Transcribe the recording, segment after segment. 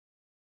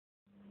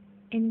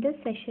In this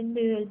session,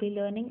 we will be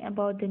learning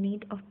about the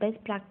need of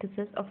best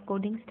practices of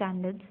coding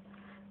standards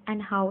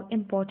and how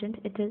important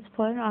it is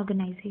for an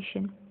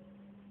organization.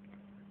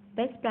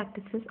 Best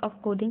practices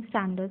of coding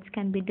standards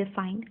can be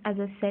defined as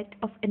a set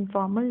of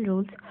informal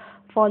rules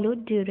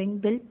followed during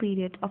build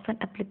period of an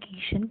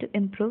application to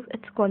improve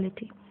its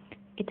quality.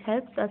 It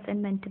helps us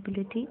in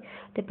maintainability,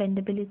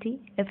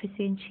 dependability,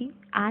 efficiency,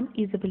 and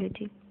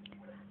usability.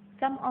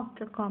 Some of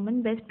the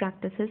common best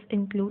practices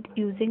include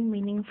using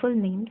meaningful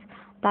names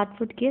that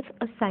would give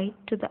a site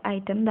to the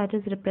item that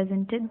is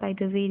represented by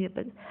the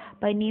variable.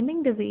 By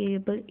naming the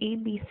variable A,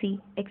 B, C,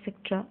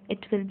 etc., it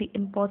will be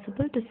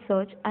impossible to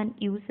search and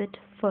use it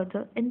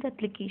further in the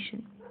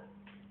application.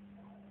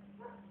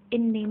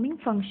 In naming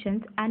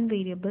functions and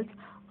variables,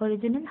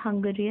 original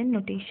Hungarian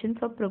notation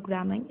for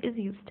programming is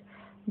used.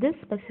 This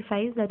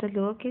specifies that a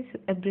lowercase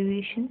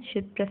abbreviation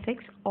should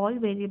prefix all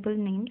variable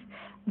names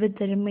with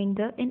the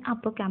remainder in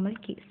upper camel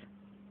case.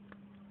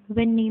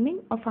 When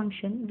naming a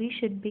function, we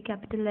should be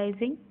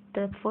capitalizing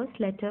the first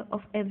letter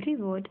of every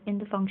word in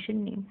the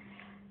function name.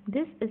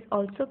 This is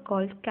also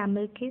called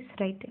camel case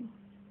writing.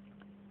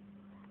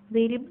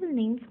 Variable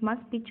names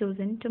must be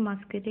chosen to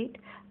masquerade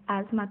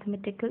as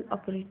mathematical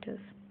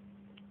operators.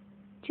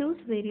 Choose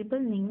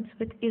variable names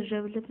with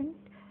irrelevant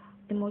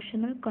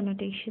emotional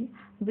connotation.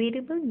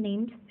 Variable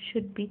names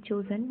should be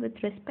chosen with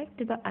respect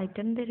to the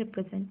item they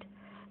represent.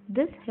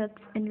 This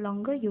helps in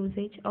longer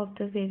usage of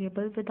the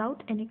variable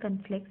without any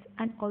conflicts,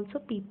 and also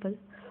people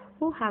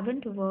who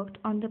haven't worked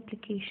on the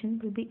application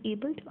will be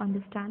able to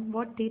understand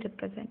what they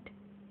represent.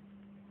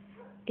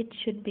 It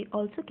should be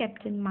also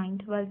kept in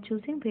mind while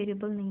choosing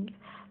variable names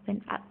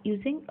when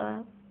using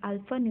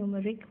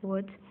alphanumeric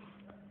words.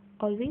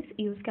 Always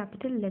use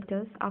capital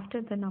letters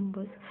after the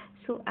numbers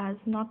so as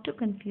not to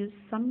confuse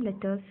some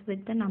letters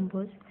with the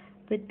numbers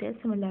with their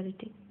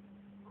similarity.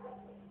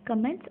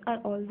 Comments are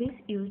always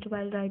used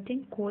while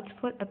writing codes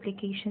for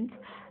applications.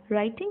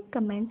 Writing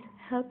comments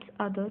helps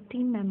other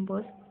team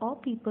members or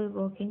people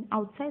working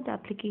outside the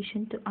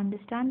application to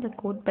understand the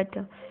code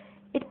better.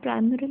 It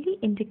primarily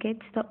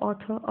indicates the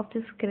author of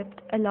the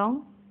script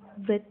along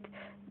with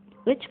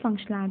which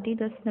functionality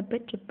the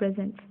snippet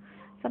represents.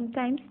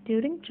 Sometimes,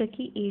 during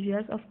tricky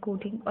areas of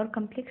coding or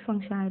complex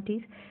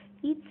functionalities,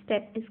 each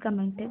step is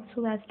commented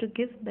so as to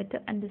give better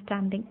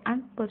understanding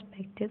and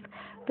perspective,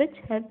 which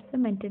helps the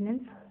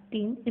maintenance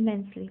team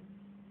immensely.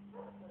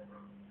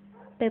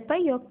 Pepper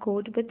your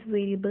code with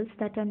variables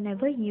that are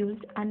never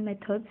used and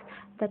methods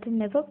that are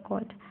never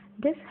called.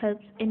 This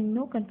helps in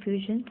no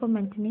confusion for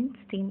maintenance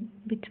team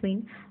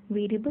between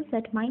variables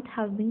that might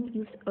have been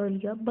used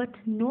earlier but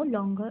no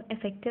longer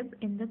effective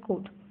in the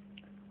code.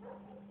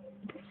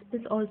 This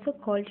is also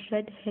called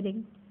red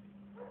herring.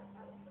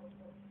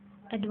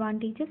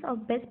 Advantages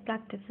of best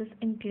practices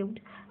include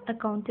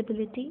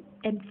accountability,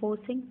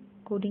 enforcing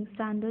coding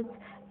standards,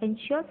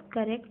 ensures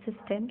correct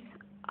systems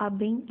are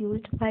being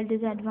used, while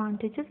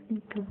disadvantages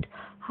include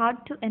hard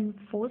to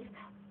enforce,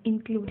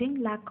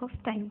 including lack of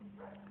time.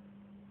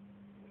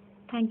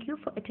 Thank you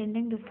for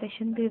attending this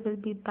session. We will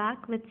be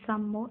back with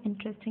some more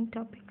interesting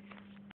topics.